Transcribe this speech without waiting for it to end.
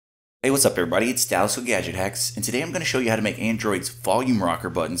Hey, what's up everybody? It's Dallas with Gadget Hacks, and today I'm going to show you how to make Android's volume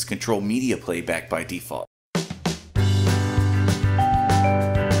rocker buttons control media playback by default.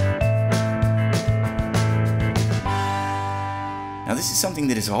 Now this is something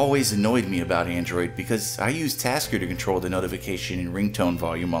that has always annoyed me about Android because I use Tasker to control the notification and ringtone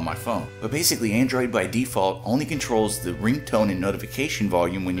volume on my phone. But basically Android by default only controls the ringtone and notification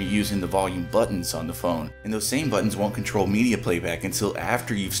volume when you're using the volume buttons on the phone. And those same buttons won't control media playback until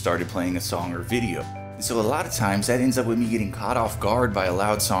after you've started playing a song or video. And so a lot of times that ends up with me getting caught off guard by a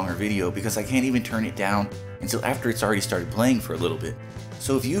loud song or video because I can't even turn it down until after it's already started playing for a little bit.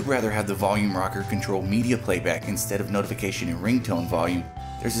 So if you'd rather have the volume rocker control media playback instead of notification and ringtone volume,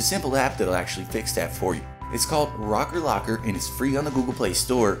 there's a simple app that'll actually fix that for you. It's called Rocker Locker and it's free on the Google Play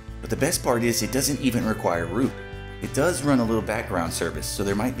Store, but the best part is it doesn't even require root. It does run a little background service, so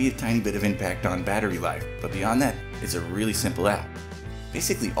there might be a tiny bit of impact on battery life, but beyond that, it's a really simple app.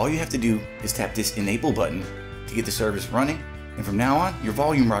 Basically, all you have to do is tap this enable button to get the service running, and from now on, your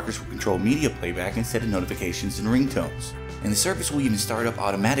volume rockers will control media playback instead of notifications and ringtones. And the service will even start up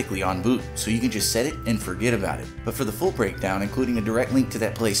automatically on boot, so you can just set it and forget about it. But for the full breakdown, including a direct link to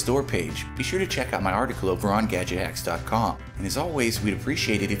that Play Store page, be sure to check out my article over on GadgetHacks.com. And as always, we'd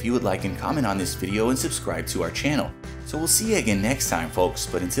appreciate it if you would like and comment on this video and subscribe to our channel. So we'll see you again next time, folks,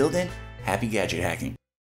 but until then, happy gadget hacking.